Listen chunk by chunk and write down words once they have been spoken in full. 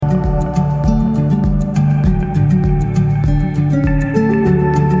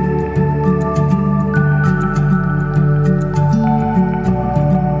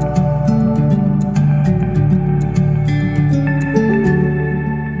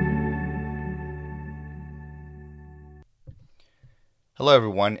Hello,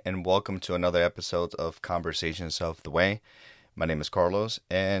 everyone, and welcome to another episode of Conversations of the Way. My name is Carlos,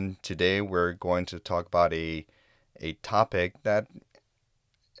 and today we're going to talk about a topic that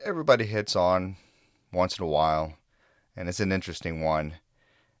everybody hits on once in a while, and it's an interesting one,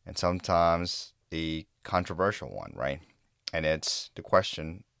 and sometimes a controversial one, right? And it's the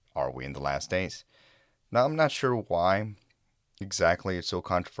question, are we in the last days? Now, I'm not sure why exactly it's so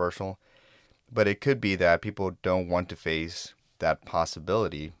controversial, but it could be that people don't want to face that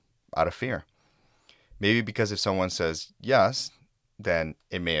possibility out of fear. Maybe because if someone says yes, then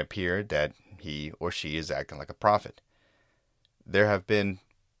it may appear that he or she is acting like a prophet. There have been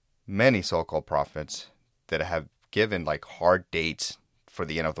many so-called prophets that have given like hard dates for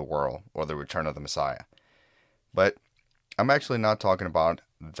the end of the world or the return of the Messiah. But I'm actually not talking about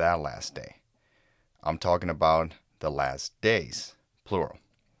that last day. I'm talking about the last days, plural.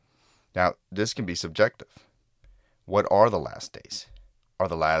 Now, this can be subjective. What are the last days? Are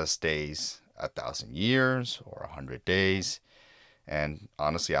the last days 1,000 years or 100 days? And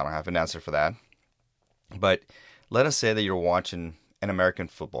honestly, I don't have an answer for that. But let us say that you're watching an American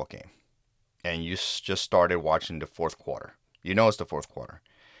football game and you just started watching the fourth quarter. You know it's the fourth quarter.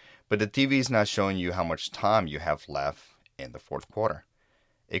 But the TV is not showing you how much time you have left in the fourth quarter.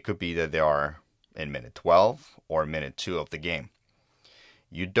 It could be that they are in minute 12 or minute 2 of the game.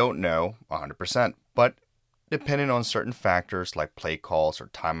 You don't know 100%, but depending on certain factors like play calls or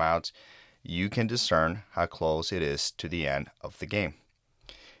timeouts, you can discern how close it is to the end of the game.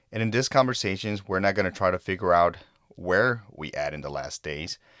 And in these conversations, we're not going to try to figure out where we at in the last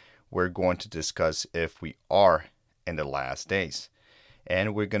days. We're going to discuss if we are in the last days.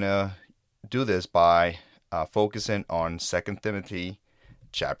 And we're going to do this by focusing on 2 Timothy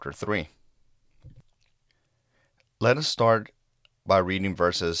chapter 3. Let us start by reading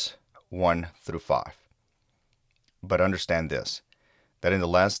verses 1 through 5. But understand this, that in the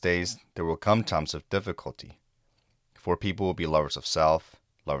last days there will come times of difficulty. For people will be lovers of self,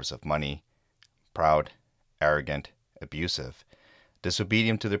 lovers of money, proud, arrogant, abusive,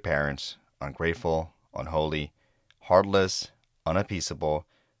 disobedient to their parents, ungrateful, unholy, heartless, unappeasable,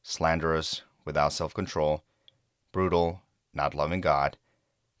 slanderous, without self-control, brutal, not loving God,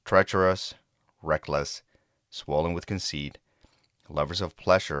 treacherous, reckless, swollen with conceit, lovers of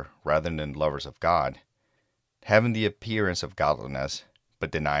pleasure rather than lovers of God, having the appearance of godliness,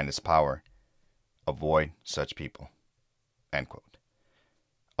 but denying its power. Avoid such people. End quote.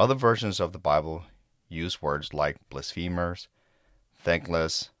 Other versions of the Bible use words like blasphemers,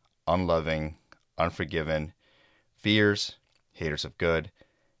 thankless, unloving, unforgiving, fierce, haters of good,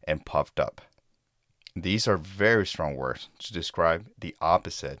 and puffed up. These are very strong words to describe the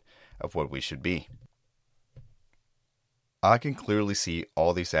opposite of what we should be. I can clearly see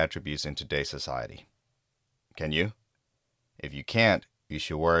all these attributes in today's society. Can you? If you can't, you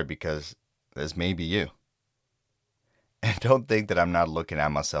should worry because this may be you. And don't think that I'm not looking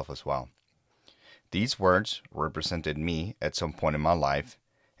at myself as well. These words represented me at some point in my life,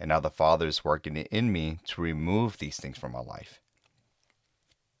 and now the Father is working in me to remove these things from my life.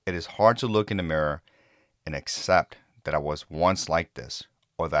 It is hard to look in the mirror and accept that I was once like this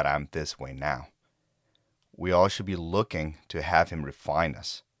or that I'm this way now. We all should be looking to have Him refine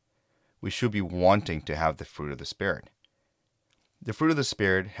us. We should be wanting to have the fruit of the Spirit. The fruit of the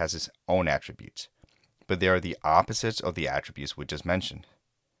Spirit has its own attributes, but they are the opposites of the attributes we just mentioned.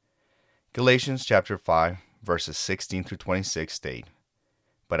 Galatians chapter 5, verses 16 through 26 state,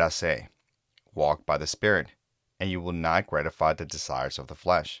 "But I say, walk by the Spirit, and you will not gratify the desires of the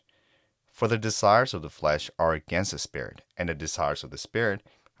flesh. For the desires of the flesh are against the Spirit, and the desires of the Spirit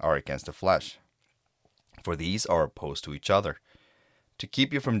are against the flesh. For these are opposed to each other, to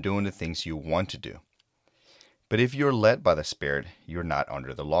keep you from doing the things you want to do. But if you are led by the Spirit, you are not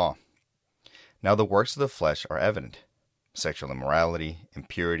under the law. Now the works of the flesh are evident: sexual immorality,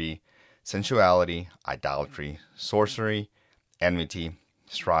 impurity, sensuality, idolatry, sorcery, enmity,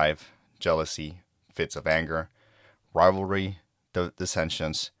 strife, jealousy, fits of anger, rivalry,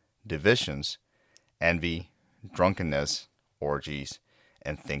 dissensions, divisions, envy, drunkenness, orgies,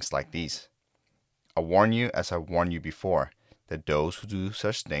 and things like these. I warn you, as I warned you before, that those who do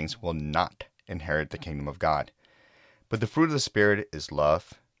such things will not inherit the kingdom of God. But the fruit of the Spirit is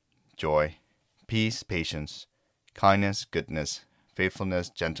love, joy, peace, patience, kindness, goodness, faithfulness,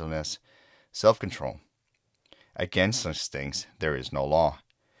 gentleness, self-control. Against such things there is no law.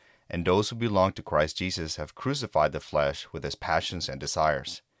 And those who belong to Christ Jesus have crucified the flesh with its passions and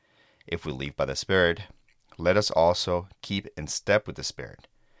desires. If we live by the Spirit, let us also keep in step with the Spirit.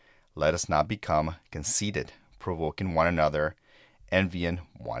 Let us not become conceited, provoking one another, envying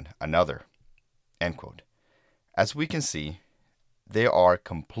one another." End quote. As we can see, there are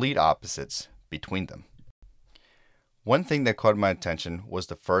complete opposites between them. One thing that caught my attention was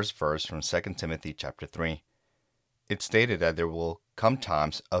the first verse from 2 Timothy chapter 3. It stated that there will come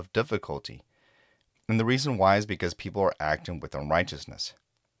times of difficulty. And the reason why is because people are acting with unrighteousness.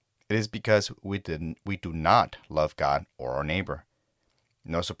 It is because we do not love God or our neighbor.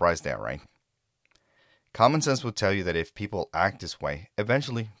 No surprise there, right? Common sense will tell you that if people act this way,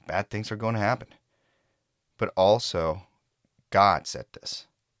 eventually bad things are going to happen. But also, God said this.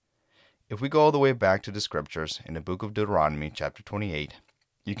 If we go all the way back to the scriptures in the book of Deuteronomy, chapter 28,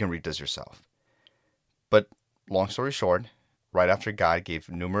 you can read this yourself. But long story short, right after God gave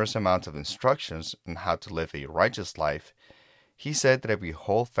numerous amounts of instructions on how to live a righteous life, He said that if we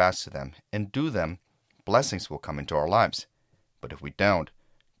hold fast to them and do them, blessings will come into our lives. But if we don't,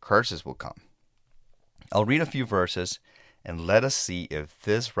 curses will come. I'll read a few verses and let us see if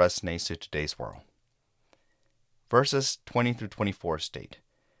this resonates to today's world. Verses 20 through 24 state,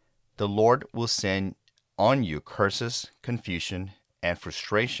 "The Lord will send on you curses, confusion, and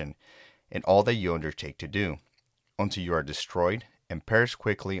frustration in all that you undertake to do, until you are destroyed and perish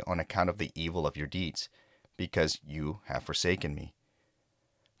quickly on account of the evil of your deeds, because you have forsaken me.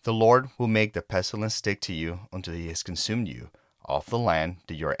 The Lord will make the pestilence stick to you until He has consumed you off the land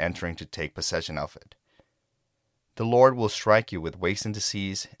that you are entering to take possession of it. The Lord will strike you with wasting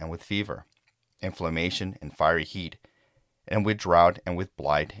disease and with fever, inflammation and fiery heat, and with drought and with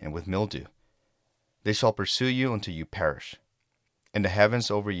blight and with mildew. They shall pursue you until you perish. And the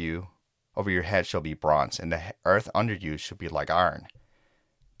heavens over your head shall be bronze, and the earth under you shall be like iron.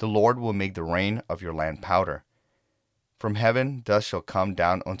 The Lord will make the rain of your land powder. From heaven dust shall come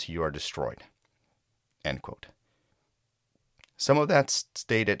down until you are destroyed." End quote. Some of that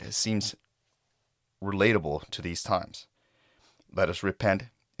stated seems relatable to these times. Let us repent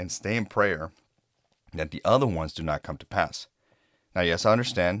and stay in prayer that the other ones do not come to pass. Now, yes, I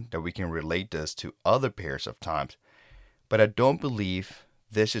understand that we can relate this to other periods of times, but I don't believe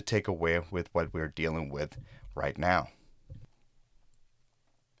this should take away with what we're dealing with right now.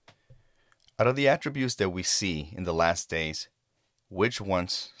 Out of the attributes that we see in the last days, which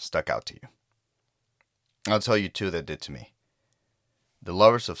ones stuck out to you? I'll tell you two that did to me. The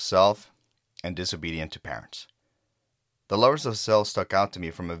lovers of self and disobedient to parents. The lovers of self stuck out to me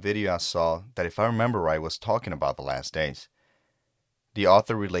from a video I saw that, if I remember right, was talking about the last days. The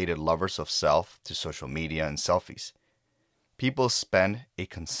author related lovers of self to social media and selfies. People spend a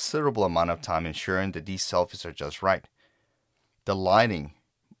considerable amount of time ensuring that these selfies are just right. The lighting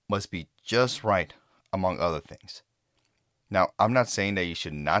must be just right, among other things. Now, I'm not saying that you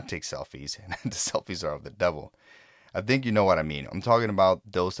should not take selfies and the selfies are of the devil. I think you know what I mean. I'm talking about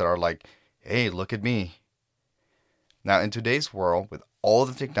those that are like, hey, look at me. Now, in today's world, with all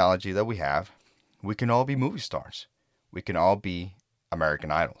the technology that we have, we can all be movie stars. We can all be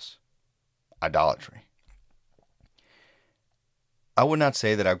American Idols. Idolatry. I would not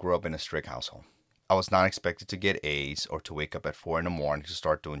say that I grew up in a strict household. I was not expected to get A's or to wake up at 4 in the morning to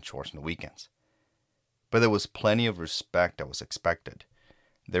start doing chores on the weekends. But there was plenty of respect that was expected.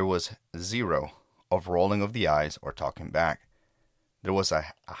 There was zero of rolling of the eyes or talking back. There was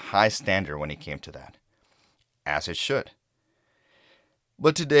a high standard when it came to that. As it should.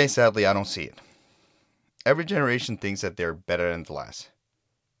 But today, sadly, I don't see it. Every generation thinks that they're better than the last.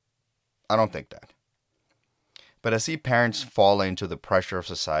 I don't think that. But I see parents fall into the pressure of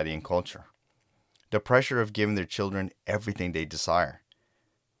society and culture. The pressure of giving their children everything they desire.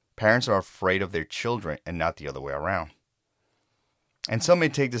 Parents are afraid of their children and not the other way around. And some may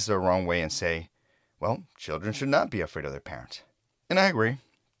take this the wrong way and say, well, children should not be afraid of their parents. And I agree.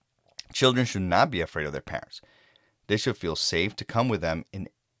 Children should not be afraid of their parents. They should feel safe to come with them in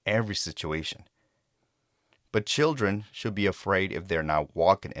every situation. But children should be afraid if they're not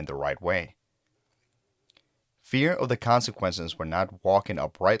walking in the right way. Fear of the consequences when not walking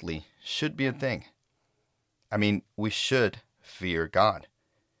uprightly should be a thing. I mean, we should fear God.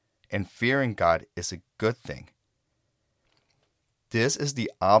 And fearing God is a good thing. This is the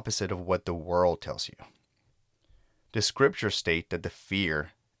opposite of what the world tells you. The scriptures state that the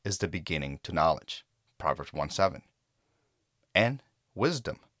fear is the beginning to knowledge, Proverbs 1:7, and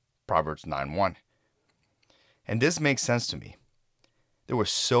wisdom, Proverbs 9:1. And this makes sense to me. There were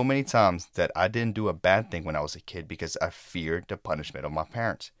so many times that I didn't do a bad thing when I was a kid because I feared the punishment of my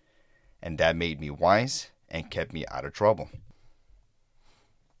parents. And that made me wise and kept me out of trouble.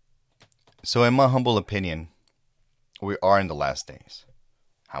 So in my humble opinion, we are in the last days.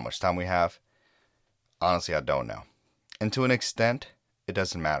 How much time we have? Honestly, I don't know. And to an extent, it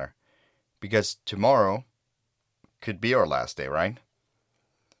doesn't matter. Because tomorrow could be our last day, right?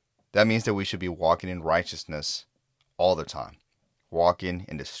 That means that we should be walking in righteousness all the time. walking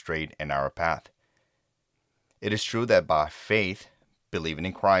in the straight and narrow path. It is true that by faith, believing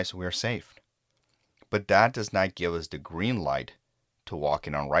in Christ, we are saved. But that does not give us the green light to walk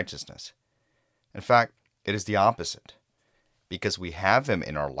in unrighteousness. In fact, it is the opposite. Because we have Him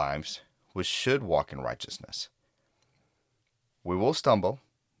in our lives, we should walk in righteousness. We will stumble.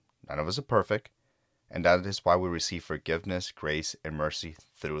 None of us are perfect. And that is why we receive forgiveness, grace, and mercy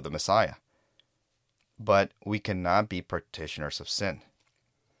through the Messiah. But we cannot be practitioners of sin.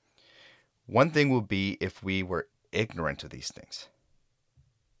 One thing would be if we were ignorant to these things.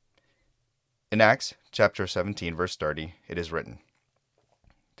 In Acts chapter 17, verse 30, it is written,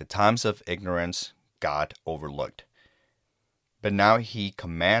 "The times of ignorance God overlooked. But now He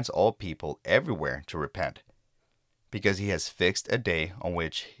commands all people everywhere to repent, because He has fixed a day on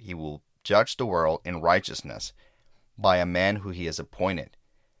which He will judge the world in righteousness by a man who He has appointed.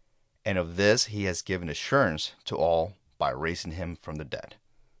 And of this He has given assurance to all by raising Him from the dead."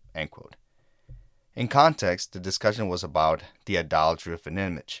 End quote. In context, the discussion was about the idolatry of an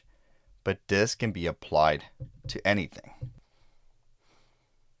image, but this can be applied to anything.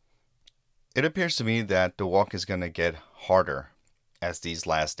 It appears to me that the walk is going to get harder as these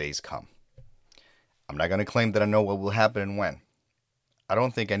last days come. I'm not going to claim that I know what will happen and when. I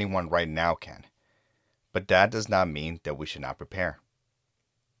don't think anyone right now can. But that does not mean that we should not prepare.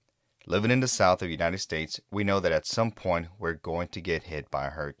 Living in the south of the United States, we know that at some point we're going to get hit by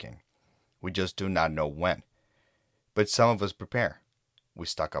a hurricane. We just do not know when. But some of us prepare. We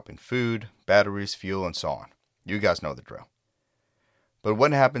stock up in food, batteries, fuel, and so on. You guys know the drill. But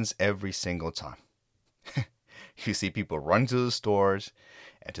what happens every single time? You see people run to the stores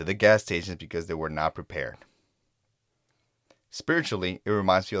and to the gas stations because they were not prepared. Spiritually, it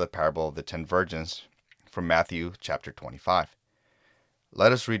reminds me of the parable of the 10 virgins from Matthew chapter 25.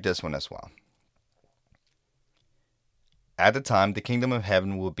 Let us read this one as well. "At the time, the kingdom of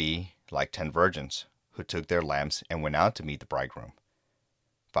heaven will be like 10 virgins who took their lamps and went out to meet the bridegroom.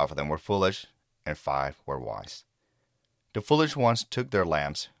 5 of them were foolish, and 5 were wise. The foolish ones took their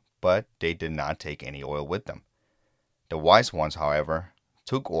lamps, but they did not take any oil with them. The wise ones, however,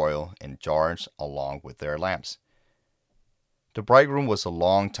 took oil in jars along with their lamps. The bridegroom was a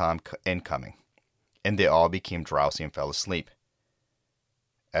long time in coming, and they all became drowsy and fell asleep.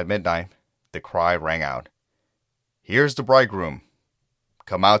 At midnight, the cry rang out, 'Here's the bridegroom!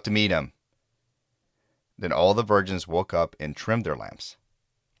 Come out to meet him!' Then all the virgins woke up and trimmed their lamps.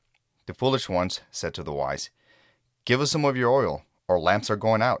 The foolish ones said to the wise, 'Give us some of your oil, our lamps are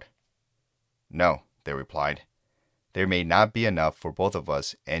going out.' 'No,' they replied, 'there may not be enough for both of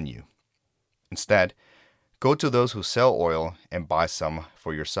us and you. Instead, go to those who sell oil and buy some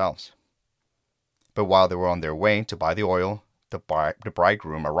for yourselves.' But while they were on their way to buy the oil, the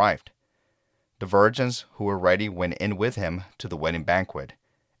bridegroom arrived. The virgins who were ready went in with him to the wedding banquet,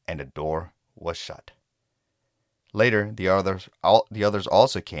 and the door was shut. Later, the others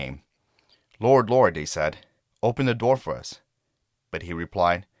also came. 'Lord, Lord,' they said, 'open the door for us.' But he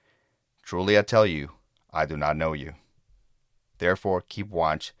replied, 'Truly I tell you, I do not know you. Therefore keep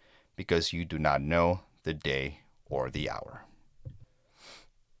watch, because you do not know the day or the hour.'"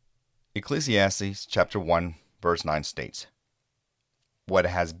 Ecclesiastes chapter 1, verse 9 states, "What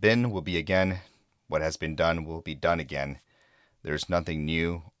has been will be again. What has been done will be done again. There is nothing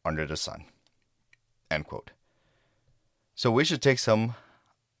new under the sun." End quote. So we should take some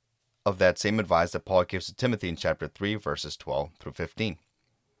of that same advice that Paul gives to Timothy in chapter 3, verses 12 through 15.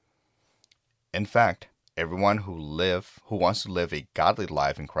 In fact, everyone who wants to live a godly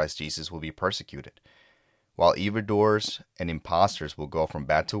life in Christ Jesus will be persecuted, while evildoers and impostors will go from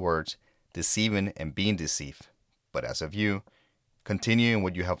bad to worse, deceiving and being deceived. But as of you, continue in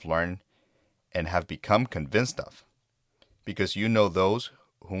what you have learned and have become convinced of, because you know those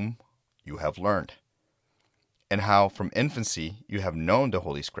whom you have learned, and how from infancy you have known the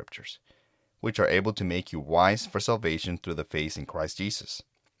Holy Scriptures, which are able to make you wise for salvation through the faith in Christ Jesus."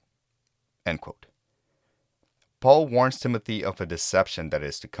 End quote. Paul warns Timothy of a deception that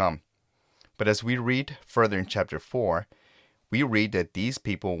is to come. But as we read further in chapter 4, we read that these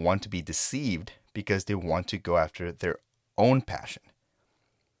people want to be deceived because they want to go after their own passion.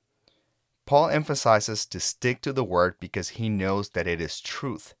 Paul emphasizes to stick to the word because he knows that it is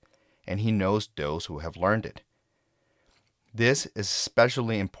truth, and he knows those who have learned it. This is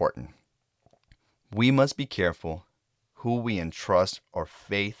especially important. We must be careful who we entrust our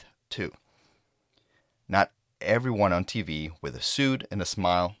faith to. Not everyone on TV with a suit and a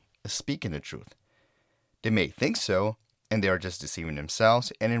smile is speaking the truth. They may think so, and they are just deceiving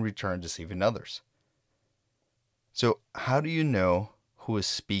themselves and in return deceiving others. So how do you know who is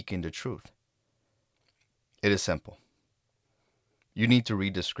speaking the truth? It is simple. You need to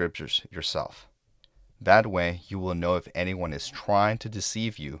read the scriptures yourself. That way, you will know if anyone is trying to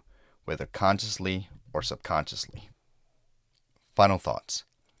deceive you, whether consciously or subconsciously. Final thoughts.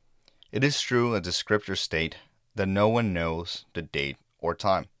 It is true, as the scriptures state, that no one knows the date or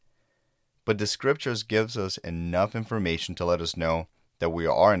time. But the scriptures gives us enough information to let us know that we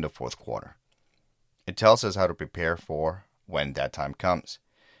are in the fourth quarter. It tells us how to prepare for when that time comes.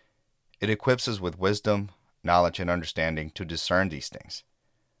 It equips us with wisdom, knowledge, and understanding to discern these things.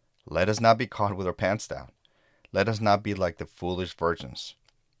 Let us not be caught with our pants down. Let us not be like the foolish virgins.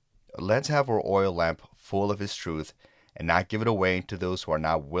 Let's have our oil lamp full of His truth and not give it away to those who are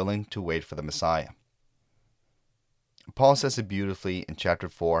not willing to wait for the Messiah. Paul says it beautifully in chapter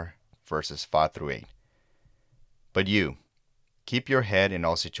 4, verses 5 through 8. But you, keep your head in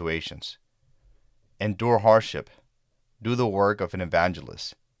all situations. Endure hardship. Do the work of an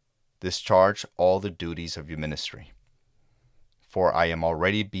evangelist. Discharge all the duties of your ministry. For I am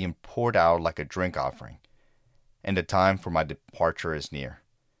already being poured out like a drink offering, and the time for my departure is near.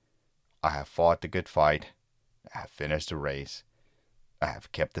 I have fought the good fight. I have finished the race. I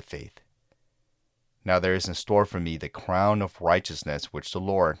have kept the faith. Now there is in store for me the crown of righteousness, which the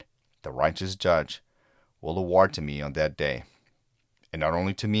Lord, the righteous judge, will award to me on that day. And not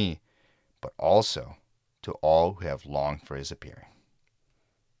only to me, but also to all who have longed for His appearing.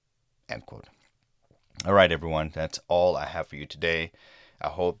 End quote. All right, everyone, that's all I have for you today. I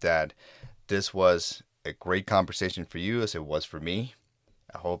hope that this was a great conversation for you as it was for me.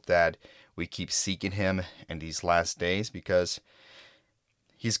 I hope that we keep seeking Him in these last days because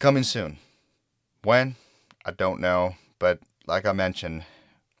He's coming soon. When? I don't know. But like I mentioned,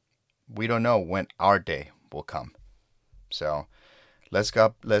 we don't know when our day will come. So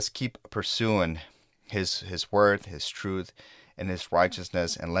let's keep pursuing His word, His truth, and His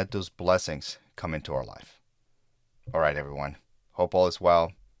righteousness, and let those blessings come into our life. All right, everyone. Hope all is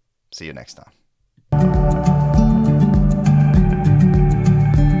well. See you next time.